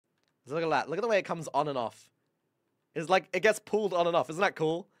Look at that. Look at the way it comes on and off. It's like it gets pulled on and off. Isn't that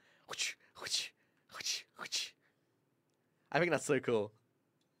cool? I think that's so cool.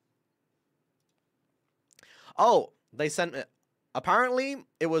 Oh, they sent it. Apparently,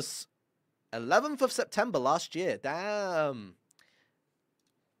 it was 11th of September last year. Damn.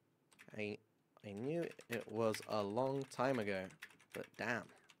 I knew it was a long time ago, but damn.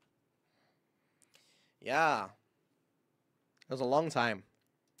 Yeah. It was a long time.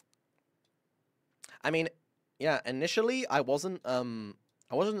 I mean, yeah, initially I wasn't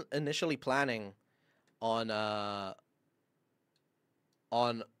initially planning on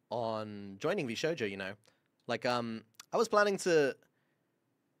joining Vshojo, you know. Like I was planning to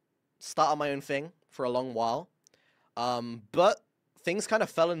start on my own thing for a long while. But things kind of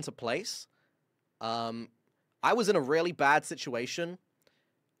fell into place. I was in a really bad situation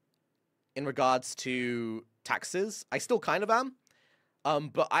in regards to taxes. I still kind of am.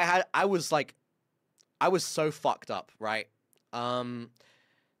 But I was so fucked up, right?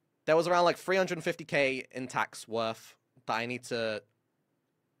 There was around like 350K in tax worth that I need to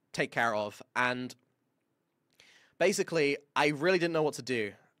take care of, and basically I really didn't know what to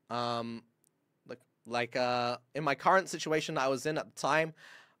do. In my current situation that I was in at the time,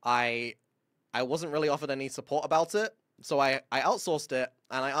 I wasn't really offered any support about it, so I outsourced it,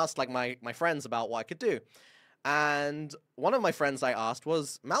 and I asked like my friends about what I could do. And one of my friends I asked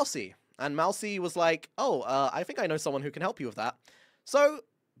was Mousy. And Mousy was like, oh, I think I know someone who can help you with that. So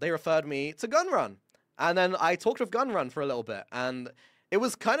they referred me to Gunrun. And then I talked with Gunrun for a little bit. And it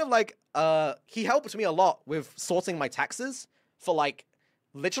was kind of like, he helped me a lot with sorting my taxes for like,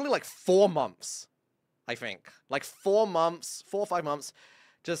 literally like 4 months, I think. Like 4 months, 4 or 5 months,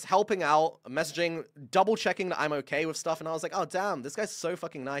 just helping out, messaging, double checking that I'm okay with stuff. And I was like, oh, damn, this guy's so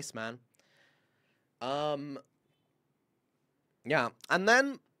fucking nice, man. Yeah, and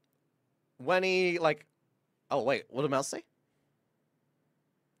then when he, like... Oh, wait, what did Mouse say?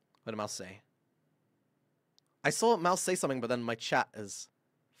 What did Mouse say? I saw Mouse say something, but then my chat is...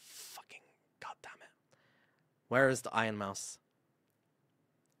 Fucking goddamn it. Where is the Iron Mouse?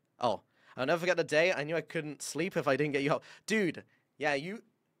 Oh, I'll never forget the day I knew I couldn't sleep if I didn't get you help. Dude, yeah,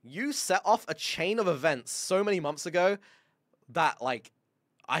 you set off a chain of events so many months ago that, like,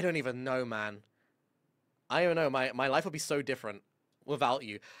 I don't even know, man. I don't know, my life would be so different without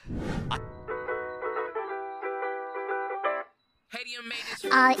you.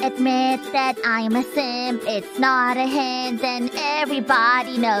 I admit that I'm a simp, it's not a hint and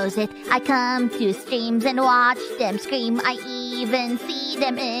everybody knows it. I come to streams and watch them scream, I even see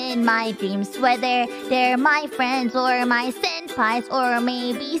them in my dreams. Whether they're my friends or my senpais or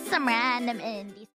maybe some random indie.